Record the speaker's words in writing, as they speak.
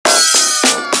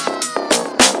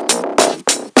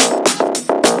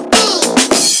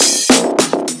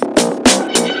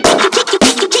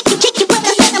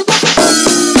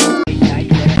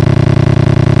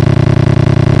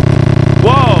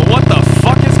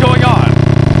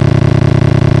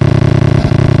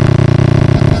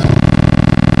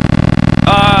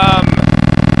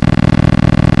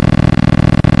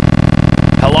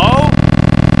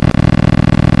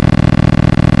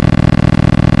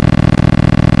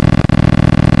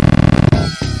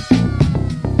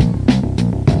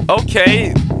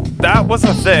Okay, that was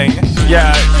a thing.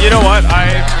 Yeah, you know what?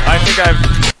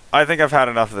 I think I've had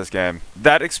enough of this game.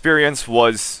 That experience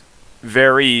was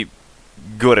very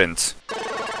goodn't.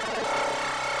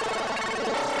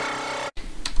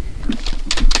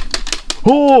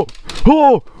 Oh!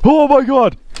 Oh! Oh my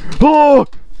god! Oh!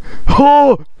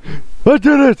 Oh! I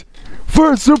did it!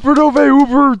 First Supernova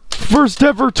Uber, first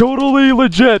ever, totally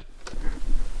legit!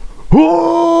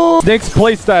 Oh! Nick's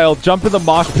playstyle, jump in the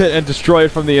mosh pit and destroy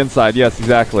it from the inside. Yes,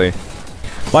 exactly.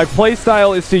 My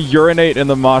playstyle is to urinate in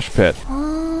the mosh pit.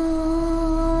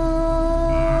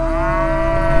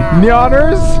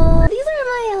 Neoners? These are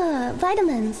my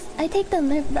vitamins. I take them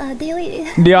daily.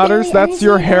 Neoners, that's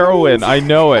your heroin. I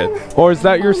know it. Or is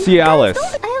that your Cialis?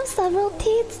 I have several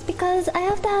teats because I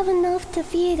have to have enough to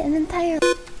feed an entire...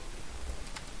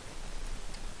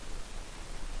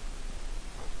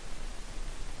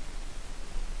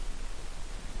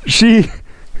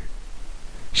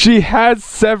 She has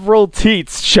several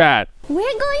teats, chat. We're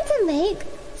going to make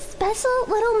special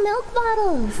little milk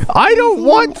bottles. I don't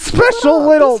want special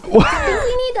little... I think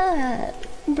we need to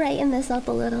brighten this up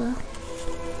a little.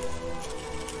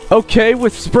 Okay,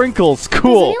 with sprinkles.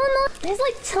 Cool. There's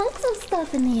like chunks of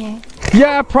stuff in here.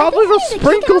 Yeah, probably the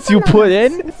sprinkles you put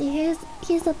in. See,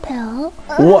 here's a pill.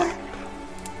 What?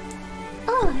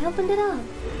 Oh, I opened it up.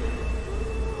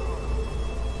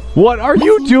 What are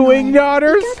you doing,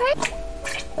 Notters?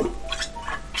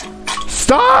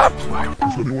 Stop!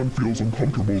 If anyone feels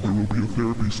uncomfortable, there will be a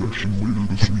therapy session later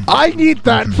this week. I need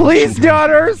that, please,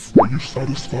 Notters! Are you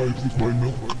satisfied with my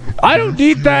milk? I don't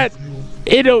need that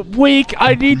in a week.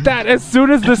 I need that as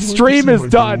soon as the stream is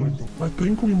done. I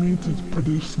think we need to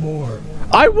produce more.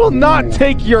 I will not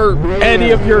take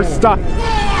any of your stuff.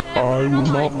 I will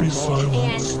not be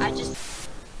silenced.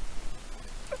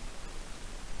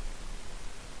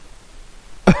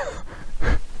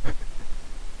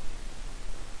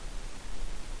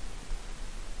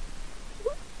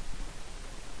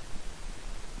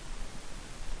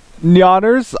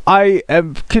 Nyanners, I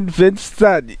am convinced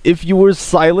that if you were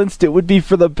silenced, it would be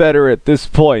for the better at this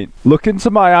point. Look into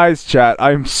my eyes, chat.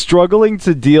 I'm struggling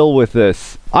to deal with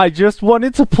this. I just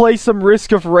wanted to play some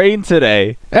Risk of Rain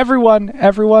today. Everyone,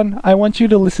 I want you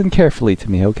to listen carefully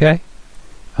to me, okay?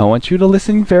 I want you to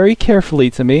listen very carefully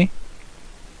to me.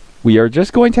 We are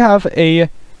just going to have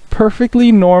a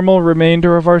perfectly normal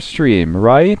remainder of our stream,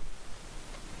 right?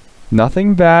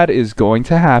 Nothing bad is going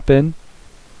to happen.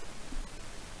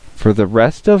 For the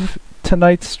rest of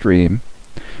tonight's stream,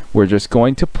 we're just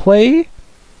going to play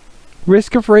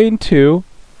Risk of Rain 2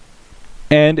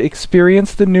 and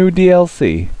experience the new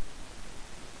DLC.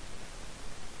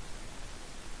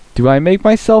 Do I make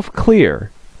myself clear?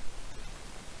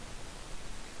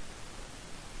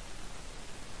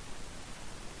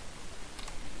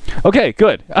 Okay,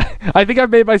 good. I think I've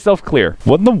made myself clear.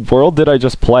 What in the world did I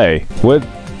just play? Would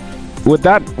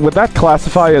that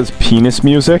classify as penis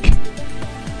music?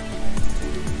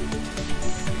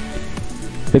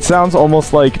 It sounds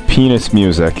almost like penis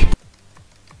music.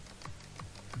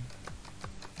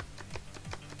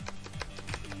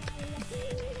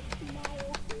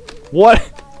 What?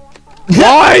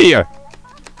 Why?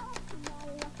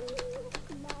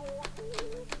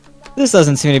 This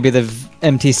doesn't seem to be the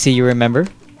MTC you remember.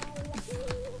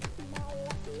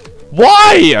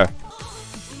 Why?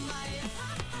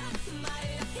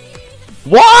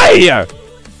 Why?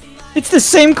 It's the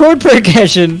same chord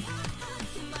progression.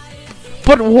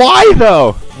 But why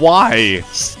though? Why?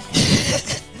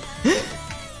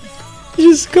 You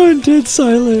just gone dead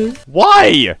silent.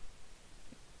 Why?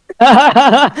 but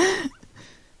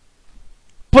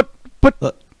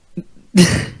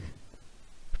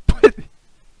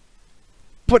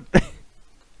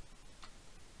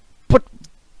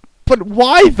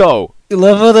why though?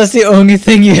 Level, that's the only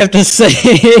thing you have to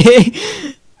say.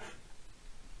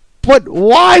 But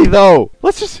why though?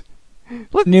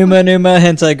 Numa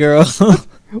hentai girl.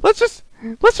 let's just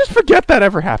forget that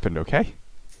ever happened, okay?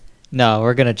 No,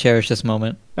 we're gonna cherish this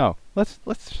moment. No, let's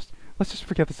just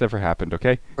forget this ever happened,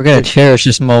 okay? We're gonna cherish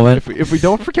this moment. If we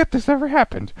don't forget this ever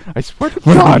happened, I swear to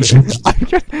God,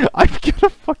 I'm gonna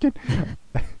fucking.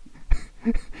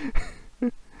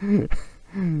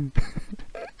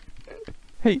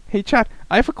 Hey, chat.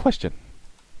 I have a question.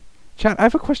 Chat, I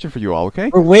have a question for you all,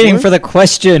 okay? We're waiting for the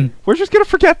question. We're just gonna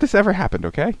forget this ever happened,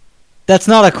 okay? That's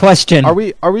not a question.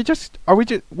 We're just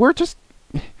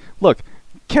look,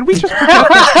 can we just forget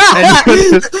that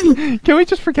any of this, can we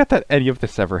just forget that any of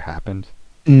this ever happened?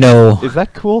 No. Is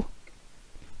that cool?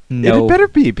 No. It better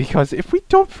be, because if we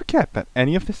don't forget that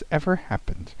any of this ever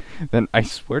happened, then I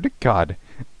swear to God,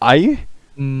 I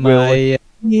will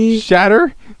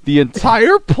shatter the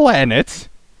entire planet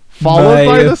followed by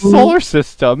Maya the who? solar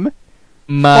system,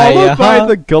 Maya followed by ha.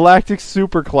 the galactic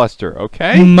supercluster.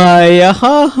 Okay, Maya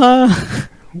ha ha.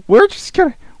 we're just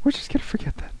gonna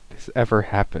forget that this ever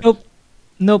happened. Nope.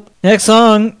 Nope. Next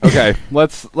song. Okay,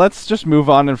 let's just move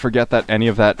on and forget that any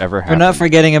of that ever We're happened. not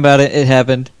forgetting about it. It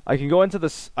happened. I can go into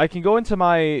this. I can go into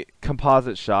my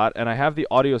composite shot, and I have the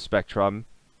audio spectrum.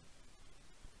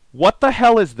 What the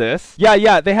hell is this?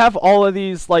 Yeah, they have all of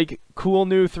these like cool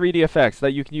new 3D effects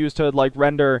that you can use to like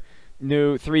render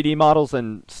new 3D models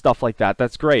and stuff like that.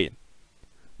 That's great.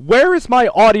 Where is my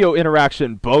audio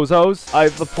interaction, bozos? I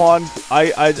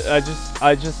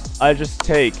just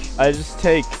take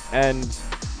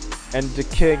and the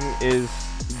king is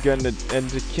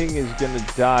gonna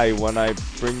die when I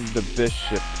bring the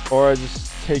bishop, or I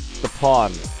just take the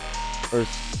pawn or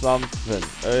something.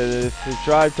 If you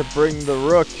try to bring the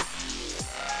rook,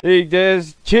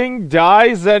 the king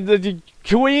dies and the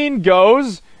queen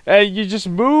goes, and you just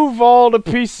move all the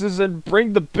pieces and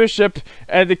bring the bishop,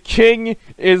 and the king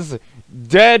is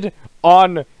dead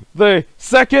on the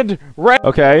second round.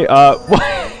 Okay,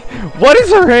 what is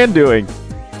her hand doing?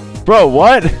 Bro,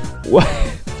 what?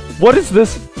 What is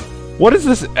this? What is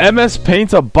this MS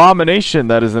Paint abomination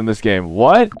that is in this game?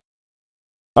 What?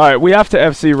 Alright, we have to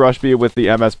FC Rushby with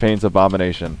the MS Paint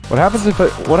abomination. What happens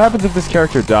if this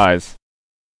character dies?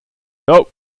 Oh,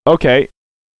 okay.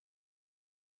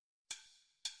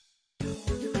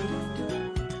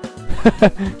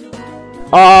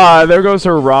 Ah, there goes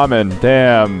her ramen.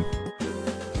 Damn.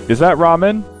 Is that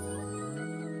ramen?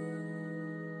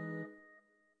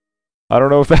 I don't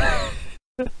know if that...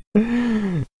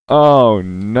 Oh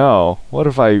no.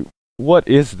 What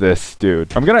is this,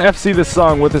 dude? I'm gonna FC this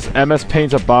song with this MS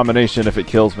Paint abomination if it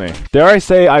kills me. Dare I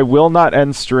say I will not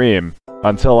end stream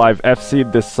until I've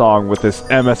FC'd this song with this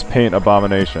MS Paint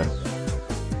abomination.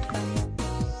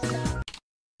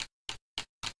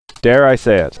 Dare I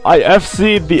say it? I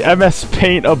FC'd the MS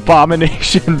Paint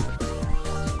abomination.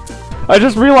 I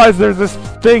just realized there's this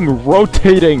thing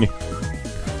rotating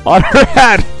on her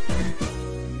head.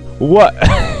 What?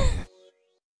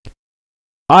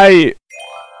 I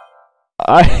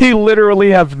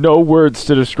literally have no words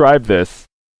to describe this.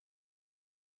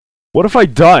 What have I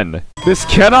done? This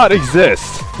cannot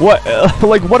exist. What?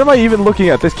 Like, what am I even looking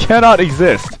at? This cannot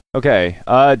exist. Okay,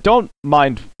 don't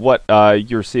mind what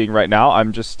you're seeing right now.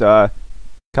 I'm just kind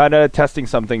of testing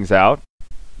some things out.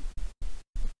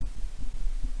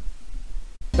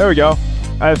 There we go.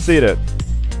 I have seen it.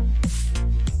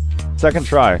 Second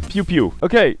try. Pew pew.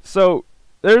 Okay, so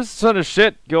there's a ton of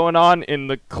shit going on in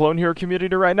the Clone Hero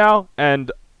community right now,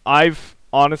 and I've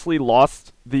honestly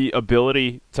lost the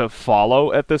ability to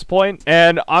follow at this point,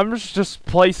 and I'm just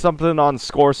play something on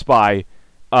Score Spy,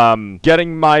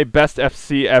 getting my best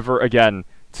FC ever again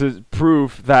to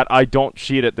prove that I don't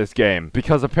cheat at this game,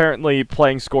 because apparently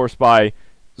playing Score Spy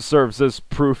serves as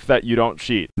proof that you don't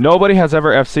cheat. Nobody has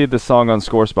ever FC'd this song on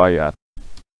Score Spy yet.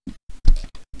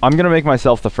 I'm gonna make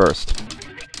myself the first.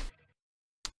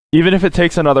 Even if it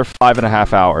takes another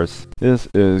 5.5 hours. This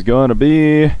is gonna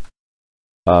be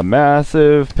a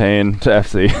massive pain to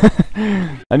FC.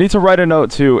 I need to write a note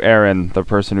to Aaron, the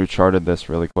person who charted this,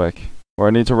 really quick. Or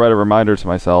I need to write a reminder to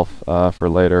myself for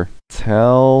later.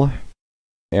 Tell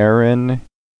Aaron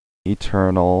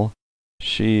Eternal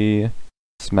she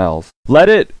smells. Let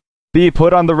it be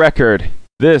put on the record.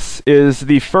 This is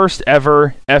the first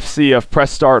ever FC of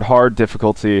Press Start Hard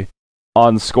difficulty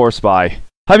on Score Spy.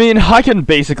 I mean, I can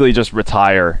basically just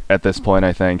retire at this point,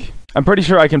 I think. I'm pretty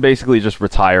sure I can basically just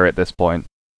retire at this point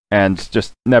and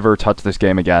just never touch this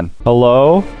game again.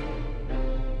 Hello?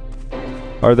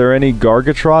 Are there any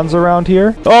Gargatrons around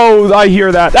here? Oh, I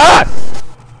hear that. Ah!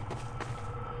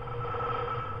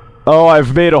 Oh,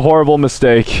 I've made a horrible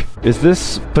mistake. Is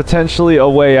this potentially a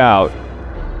way out?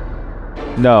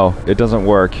 No, it doesn't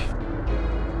work.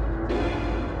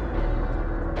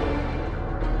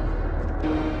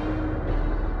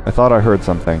 I thought I heard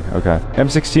something. Okay.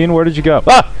 M16, where did you go?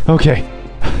 Ah! Okay.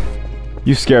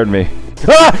 You scared me.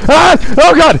 Ah! Ah!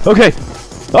 Oh god! Okay.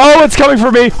 Oh, it's coming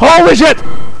for me! Holy shit!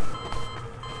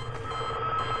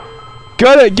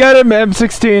 Get him,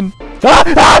 M16. Ah!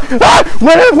 Ah! Ah!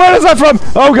 Where is that from?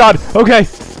 Oh god. Okay.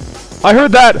 I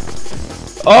heard that.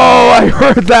 Oh, I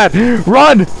heard that.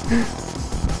 Run!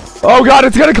 Oh god,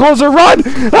 it's getting closer. Run!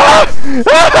 Ah!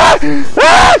 Ah!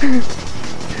 Ah!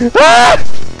 Ah!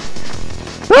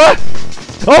 Ah!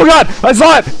 Oh god, I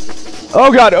saw it!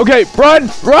 Oh god, okay, run!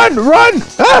 Run! Run!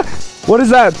 Ah! What is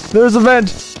that? There's a vent.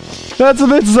 That's a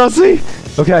vent, sussy.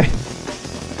 Okay.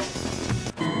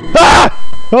 Ah!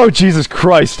 Oh, Jesus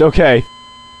Christ, okay.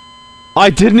 I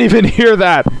didn't even hear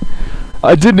that.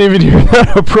 I didn't even hear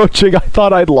that approaching. I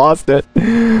thought I'd lost it.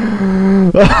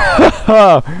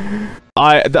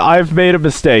 I've made a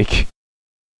mistake.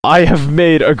 I have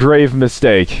made a grave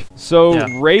mistake. So, Yeah.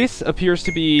 race appears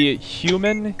to be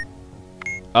human,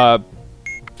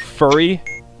 furry.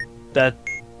 That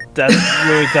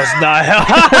really does not help.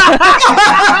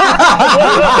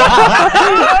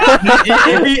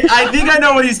 I think I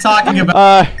know what he's talking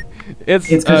about. It's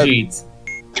Khajiit.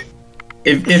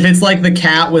 If it's like the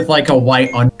cat with like a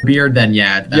white underbeard, then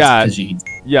yeah, that's Khajiit.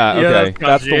 Yeah, Yeah, okay, that's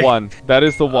that's the one. That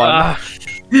is the one.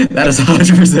 That is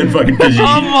 100% fucking Khajiit.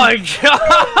 Oh my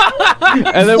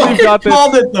god! And then we've got this.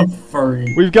 Called it the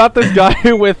furry. We've got this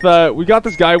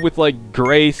guy with like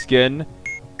gray skin.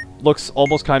 Looks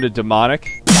almost kind of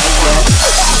demonic.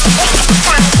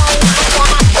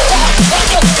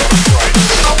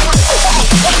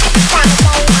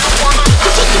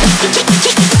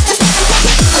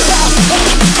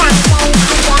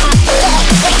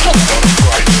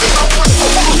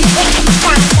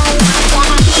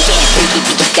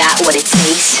 Got what it takes.